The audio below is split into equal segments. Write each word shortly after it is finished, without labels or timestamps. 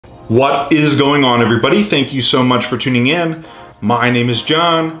What is going on, everybody? Thank you so much for tuning in. My name is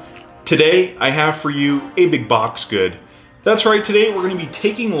John. Today I have for you a big box good. That's right, today we're going to be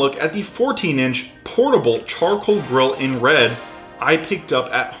taking a look at the 14-inch portable charcoal grill in red I picked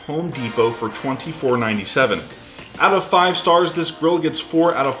up at Home Depot for $24.97. Out of 5 stars, this grill gets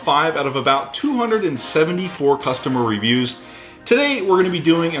 4 out of 5 out of about 274 customer reviews. Today we're going to be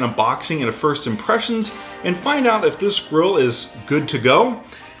doing an unboxing and a first impressions and find out if this grill is good to go.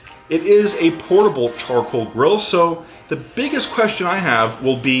 It is a portable charcoal grill, so the biggest question I have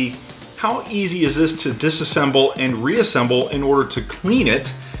will be, how easy is this to disassemble and reassemble in order to clean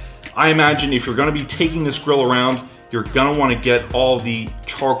it? I imagine if you're going to be taking this grill around, you're going to want to get all the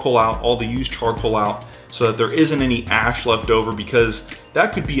charcoal out, all the used charcoal out, so that there isn't any ash left over, because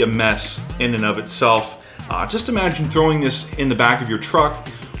that could be a mess in and of itself. Just imagine throwing this in the back of your truck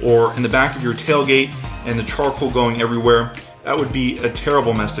or in the back of your tailgate and the charcoal going everywhere. That would be a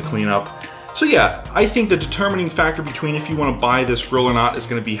terrible mess to clean up. So yeah, I think the determining factor between if you want to buy this grill or not is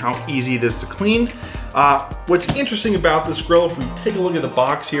going to be how easy it is to clean. What's interesting about this grill, if we take a look at the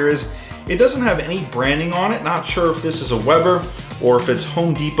box here, is it doesn't have any branding on it. Not sure if this is a Weber or if it's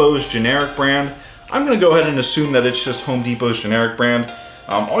Home Depot's generic brand. I'm going to go ahead and assume that it's just Home Depot's generic brand.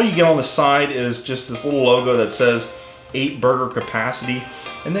 All you get on the side is just this little logo that says 8 burger capacity,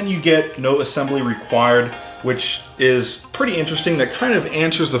 and then you get no assembly required, which is pretty interesting. That kind of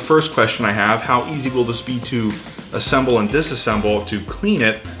answers the first question I have. How easy will this be to assemble and disassemble to clean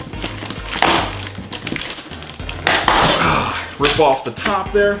it? Rip off the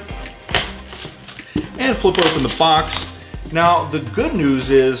top there and flip open the box. Now the good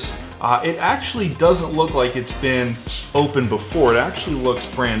news is it actually doesn't look like it's been opened before. It actually looks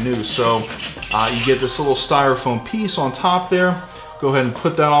brand new. So you get this little styrofoam piece on top there. Go ahead and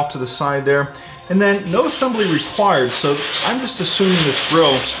put that off to the side there. And then no assembly required, so I'm just assuming this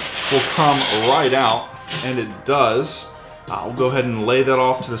grill will come right out, and it does. I'll go ahead and lay that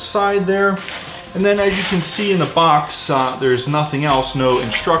off to the side there. And then as you can see in the box, there's nothing else, no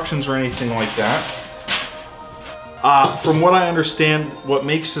instructions or anything like that. From what I understand, what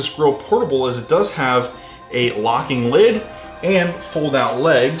makes this grill portable is it does have a locking lid and fold-out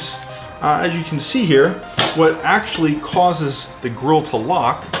legs. As you can see here, what actually causes the grill to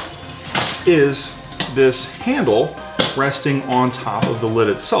lock is this handle resting on top of the lid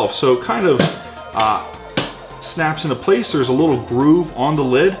itself. So it kind of snaps into place. There's a little groove on the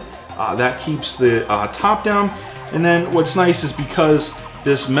lid that keeps the top down. And then what's nice is because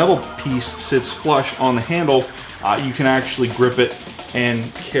this metal piece sits flush on the handle, you can actually grip it and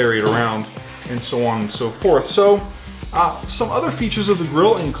carry it around and so on and so forth. So some other features of the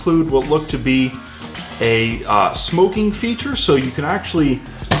grill include what look to be a smoking feature. So you can actually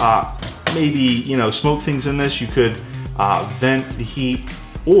maybe, smoke things in this. You could vent the heat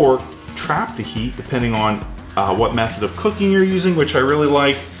or trap the heat depending on what method of cooking you're using, which I really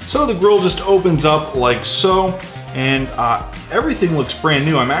like. So the grill just opens up like so, and everything looks brand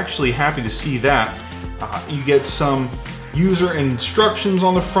new. I'm actually happy to see that. You get some user instructions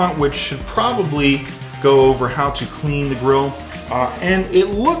on the front, which should probably go over how to clean the grill. And it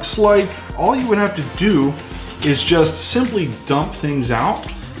looks like all you would have to do is just simply dump things out.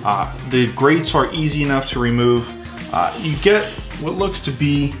 The grates are easy enough to remove. You get what looks to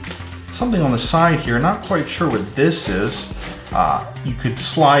be something on the side here. Not quite sure what this is. You could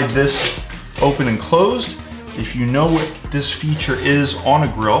slide this open and closed. If you know what this feature is on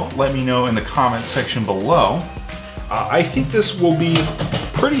a grill, let me know in the comment section below. I think this will be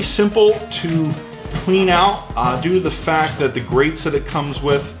pretty simple to clean out due to the fact that the grates that it comes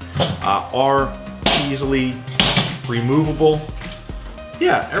with are easily removable.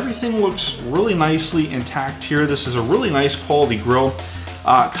 Yeah, everything looks really nicely intact here. This is a really nice quality grill.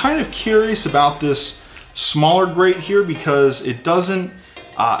 Kind of curious about this smaller grate here because it doesn't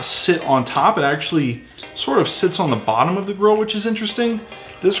sit on top. It actually sort of sits on the bottom of the grill, which is interesting.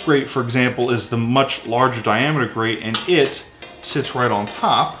 This grate, for example, is the much larger diameter grate, and it sits right on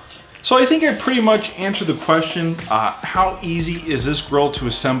top. So I think I pretty much answered the question, how easy is this grill to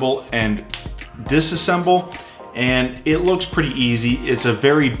assemble and disassemble? And it looks pretty easy. It's a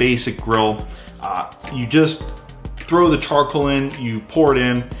very basic grill. You just throw the charcoal in, you pour it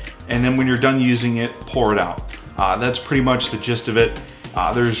in, and then when you're done using it, pour it out. That's pretty much the gist of it.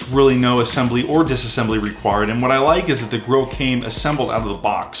 There's really no assembly or disassembly required. And what I like is that the grill came assembled out of the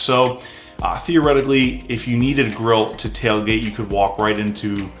box. So theoretically, if you needed a grill to tailgate, you could walk right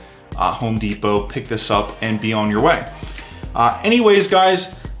into Home Depot, pick this up, and be on your way. Anyways,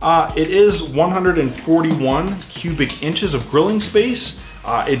 guys, it is 141 cubic inches of grilling space.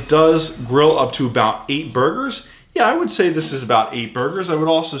 It does grill up to about 8 burgers. Yeah, I would say this is about 8 burgers. I would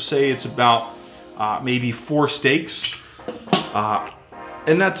also say it's about maybe 4 steaks.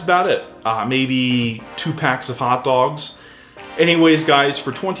 And that's about it. Maybe 2 packs of hot dogs. Anyways, guys,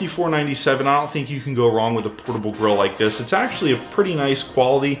 for $24.97, I don't think you can go wrong with a portable grill like this. It's actually a pretty nice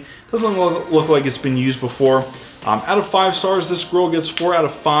quality. Doesn't look like it's been used before. Out of 5 stars, this grill gets 4 out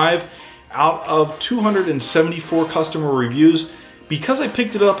of 5 out of 274 customer reviews. Because I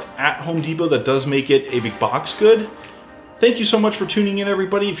picked it up at Home Depot, that does make it a big box good. Thank you so much for tuning in,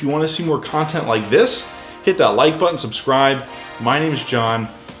 everybody. If you want to see more content like this, hit that like button, subscribe. My name is John.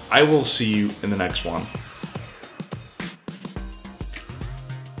 I will see you in the next one.